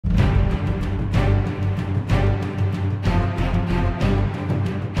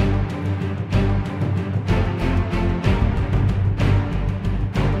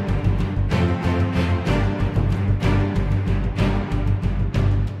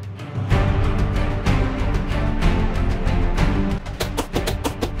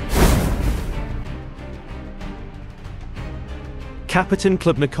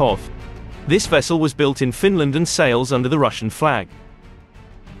Caplmov. This vessel was built in Finland and sails under the Russian flag.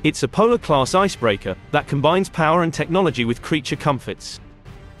 It's a polar-class icebreaker that combines power and technology with creature comforts.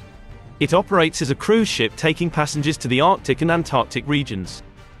 It operates as a cruise ship taking passengers to the Arctic and Antarctic regions.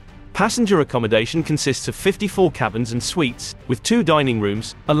 Passenger accommodation consists of 54 cabins and suites, with 2 dining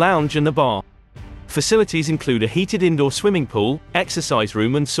rooms, a lounge and a bar. Facilities include a heated indoor swimming pool, exercise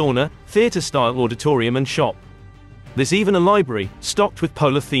room and sauna, theater-style auditorium and shop. There's even a library, stocked with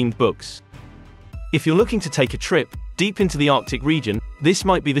polar-themed books. If you're looking to take a trip deep into the Arctic region, this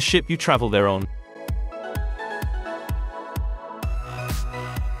might be the ship you travel there on.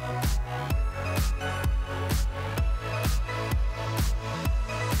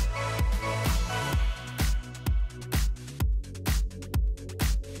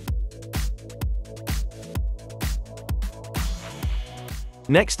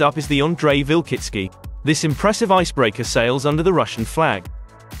 Next up is the Andreivitsky. This impressive icebreaker sails under the Russian flag.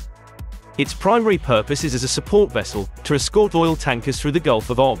 Its primary purpose is as a support vessel, to escort oil tankers through the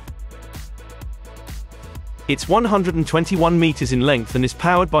Gulf of Ob. It's 121 meters in length and is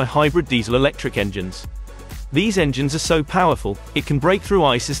powered by hybrid diesel-electric engines. These engines are so powerful, it can break through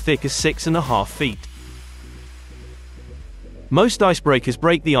ice as thick as 6.5 feet. Most icebreakers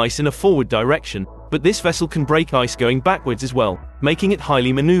break the ice in a forward direction, but this vessel can break ice going backwards as well, making it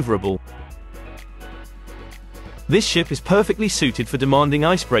highly maneuverable. This ship is perfectly suited for demanding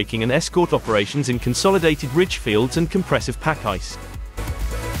icebreaking and escort operations in consolidated ridge fields and compressive pack ice.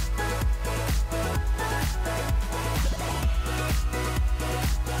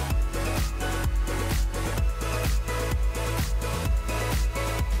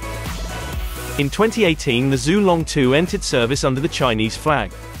 In 2018, the Wulong 2 entered service under the Chinese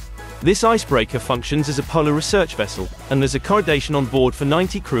flag. This icebreaker functions as a polar research vessel, and there's accommodation on board for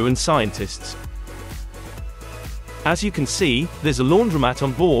 90 crew and scientists. As you can see, there's a laundromat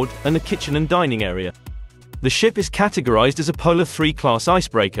on board, and a kitchen and dining area. The ship is categorized as a Polar 3 class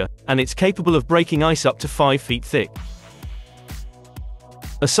icebreaker, and it's capable of breaking ice up to 5 feet thick.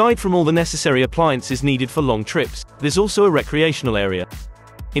 Aside from all the necessary appliances needed for long trips, there's also a recreational area.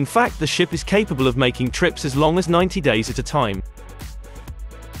 In fact, the ship is capable of making trips as long as 90 days at a time.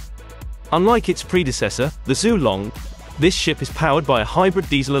 Unlike its predecessor, the Wulong, this ship is powered by a hybrid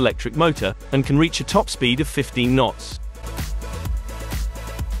diesel-electric motor, and can reach a top speed of 15 knots.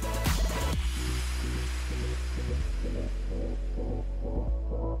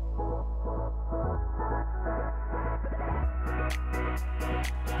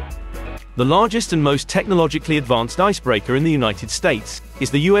 The largest and most technologically advanced icebreaker in the United States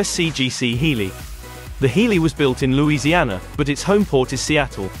is the USCGC Healey. The Healey was built in Louisiana, but its home port is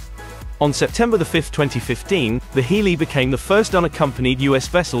Seattle. On September 5, 2015, the Healey became the first unaccompanied US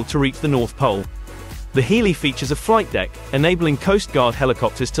vessel to reach the North Pole. The Healey features a flight deck, enabling Coast Guard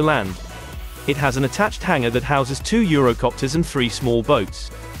helicopters to land. It has an attached hangar that houses 2 Eurocopters and 3 small boats.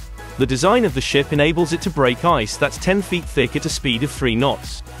 The design of the ship enables it to break ice that's 10 feet thick at a speed of 3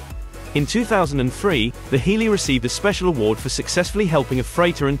 knots. In 2003, the Healey received a special award for successfully helping a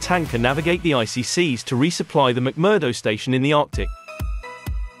freighter and tanker navigate the icy seas to resupply the McMurdo station in the Arctic.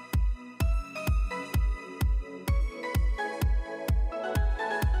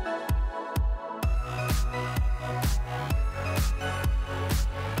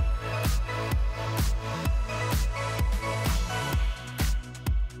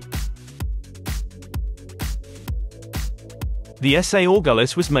 The SA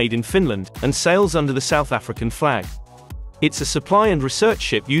Oralis was made in Finland, and sails under the South African flag. It's a supply and research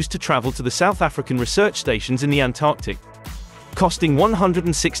ship used to travel to the South African research stations in the Antarctic. Costing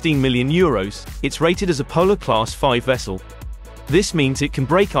 €116 million, it's rated as a Polar Class 5 vessel. This means it can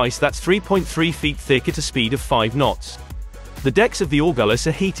break ice that's 3.3 feet thick at a speed of 5 knots. The decks of the Oralis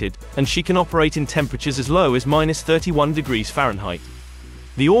are heated, and she can operate in temperatures as low as -31 degrees Fahrenheit.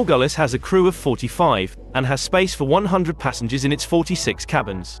 The Oralis has a crew of 45, and has space for 100 passengers in its 46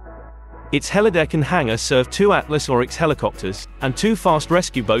 cabins. Its helideck and hangar serve 2 Atlas Oryx helicopters, and 2 fast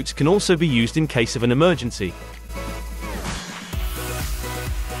rescue boats can also be used in case of an emergency.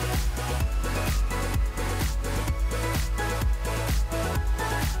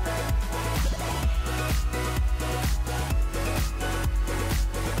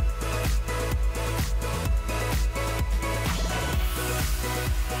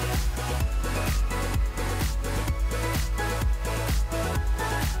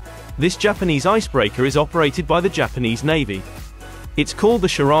 This Japanese icebreaker is operated by the Japanese Navy. It's called the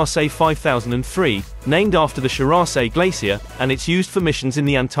Shirase 5003, named after the Shirase Glacier, and it's used for missions in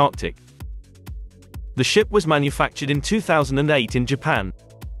the Antarctic. The ship was manufactured in 2008 in Japan.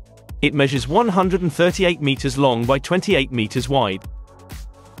 It measures 138 meters long by 28 meters wide.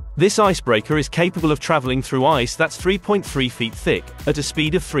 This icebreaker is capable of traveling through ice that's 3.3 feet thick, at a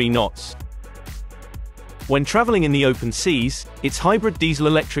speed of 3 knots. When traveling in the open seas, its hybrid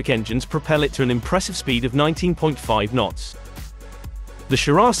diesel-electric engines propel it to an impressive speed of 19.5 knots. The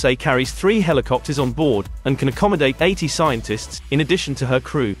Charase carries 3 helicopters on board, and can accommodate 80 scientists, in addition to her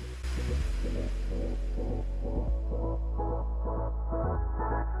crew.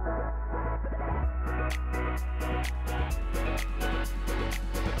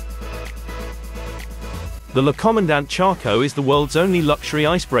 The Le Commandant Charcot is the world's only luxury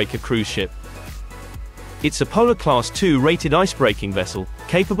icebreaker cruise ship. It's a Polar Class II rated icebreaking vessel,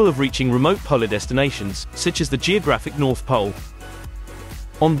 capable of reaching remote polar destinations, such as the geographic North Pole.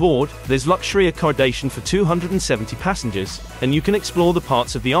 On board, there's luxury accommodation for 270 passengers, and you can explore the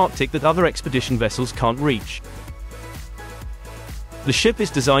parts of the Arctic that other expedition vessels can't reach. The ship is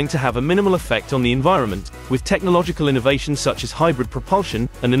designed to have a minimal effect on the environment, with technological innovations such as hybrid propulsion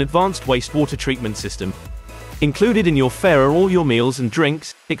and an advanced wastewater treatment system. Included in your fare are all your meals and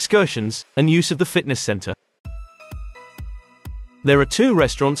drinks, excursions, and use of the fitness center. There are 2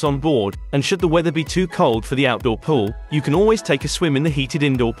 restaurants on board, and should the weather be too cold for the outdoor pool, you can always take a swim in the heated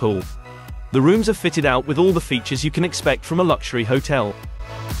indoor pool. The rooms are fitted out with all the features you can expect from a luxury hotel.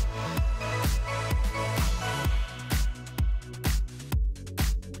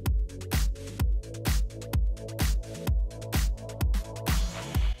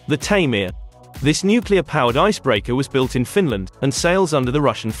 The Taimyr. This nuclear-powered icebreaker was built in Finland, and sails under the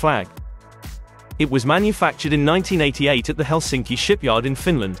Russian flag. It was manufactured in 1988 at the Helsinki shipyard in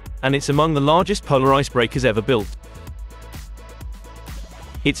Finland, and it's among the largest polar icebreakers ever built.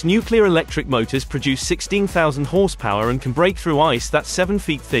 Its nuclear-electric motors produce 16,000 horsepower and can break through ice that's 7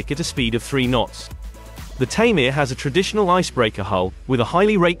 feet thick at a speed of 3 knots. The Taimyr has a traditional icebreaker hull, with a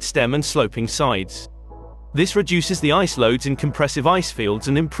highly raked stem and sloping sides. This reduces the ice loads in compressive ice fields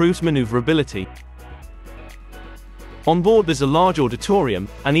and improves maneuverability. On board there's a large auditorium,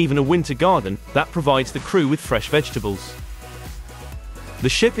 and even a winter garden, that provides the crew with fresh vegetables. The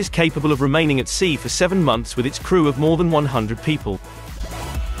ship is capable of remaining at sea for 7 months with its crew of more than 100 people.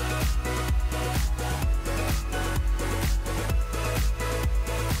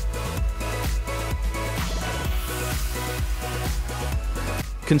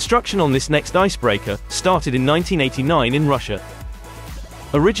 Construction on this next icebreaker started in 1989 in Russia.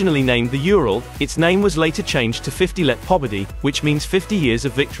 Originally named the Ural, its name was later changed to 50 Let Pobedy, which means 50 years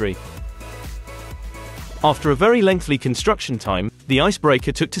of victory. After a very lengthy construction time, the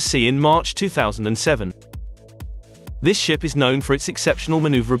icebreaker took to sea in March 2007. This ship is known for its exceptional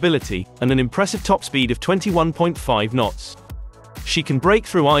maneuverability, and an impressive top speed of 21.5 knots. She can break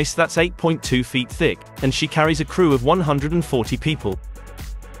through ice that's 8.2 feet thick, and she carries a crew of 140 people.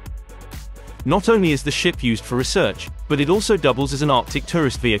 Not only is the ship used for research, but it also doubles as an Arctic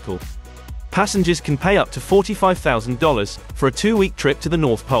tourist vehicle. Passengers can pay up to $45,000 for a 2-week trip to the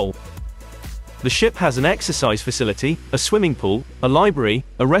North Pole. The ship has an exercise facility, a swimming pool, a library,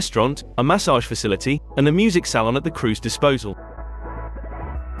 a restaurant, a massage facility, and a music salon at the crew's disposal.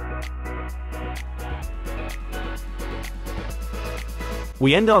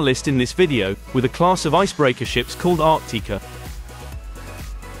 We end our list in this video with a class of icebreaker ships called Arktika.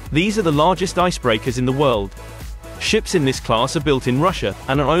 These are the largest icebreakers in the world. Ships in this class are built in Russia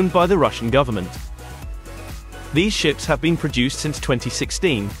and are owned by the Russian government. These ships have been produced since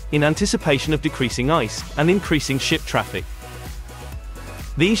 2016, in anticipation of decreasing ice and increasing ship traffic.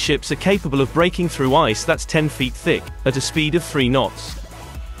 These ships are capable of breaking through ice that's 10 feet thick, at a speed of 3 knots.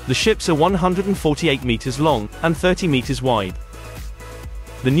 The ships are 148 meters long and 30 meters wide.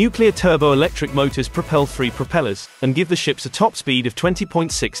 The nuclear turbo-electric motors propel 3 propellers, and give the ships a top speed of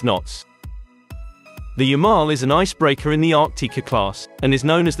 20.6 knots. The Yamal is an icebreaker in the Arktika class, and is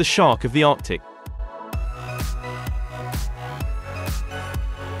known as the Shark of the Arctic.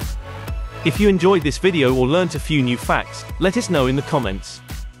 If you enjoyed this video or learnt a few new facts, let us know in the comments.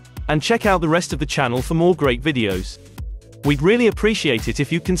 And check out the rest of the channel for more great videos. We'd really appreciate it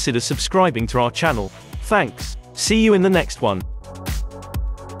if you consider subscribing to our channel. Thanks. See you in the next one.